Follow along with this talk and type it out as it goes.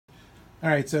All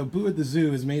right, so Boo at the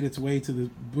Zoo has made its way to the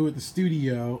Boo at the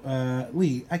studio.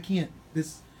 Lee, I can't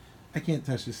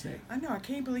touch this snake. I know. I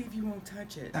can't believe you won't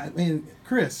touch it. I mean,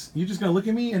 Chris, you just gonna look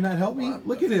at me and not help me?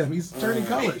 Look at him. He's turning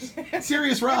colors.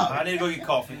 Serious Rob. I need to go get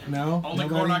coffee. No. Only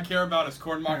corn I care about is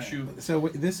corn mock shoe. So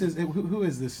this is who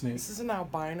is this snake? This is an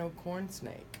albino corn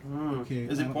snake. Okay.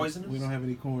 Is it poisonous? We don't have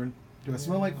any corn. Do I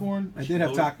smell like corn? I did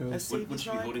have tacos. Would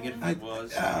she be holding it if it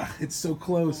was? It's so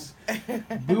close.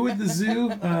 Boo at the Zoo.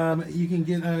 You can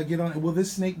get on. Will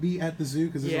this snake be at the zoo?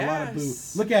 Because there's a lot of Boo.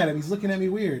 Look at him. He's looking at me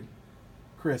weird.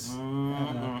 Chris.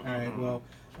 All right. Well,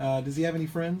 does he have any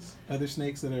friends? Other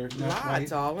snakes that are not white?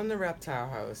 Lots. All in the reptile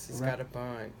house. He's got a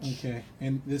bunch. Okay.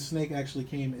 And this snake actually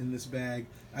came in this bag.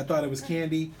 I thought it was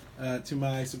candy. To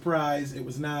my surprise, it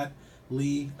was not.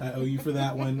 Lee, I owe you for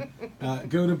that one.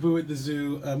 Go to Boo at the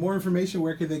Zoo. More information,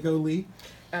 where can they go, Lee?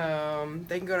 They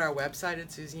can go to our website at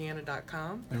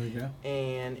Zoosiana.com. There we go.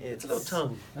 And it's a little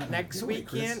tongue. Next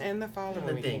weekend and the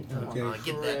following weekend. Okay.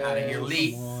 Get that out of here,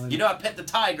 Lee. You know I pet the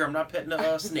tiger. I'm not petting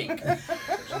a snake.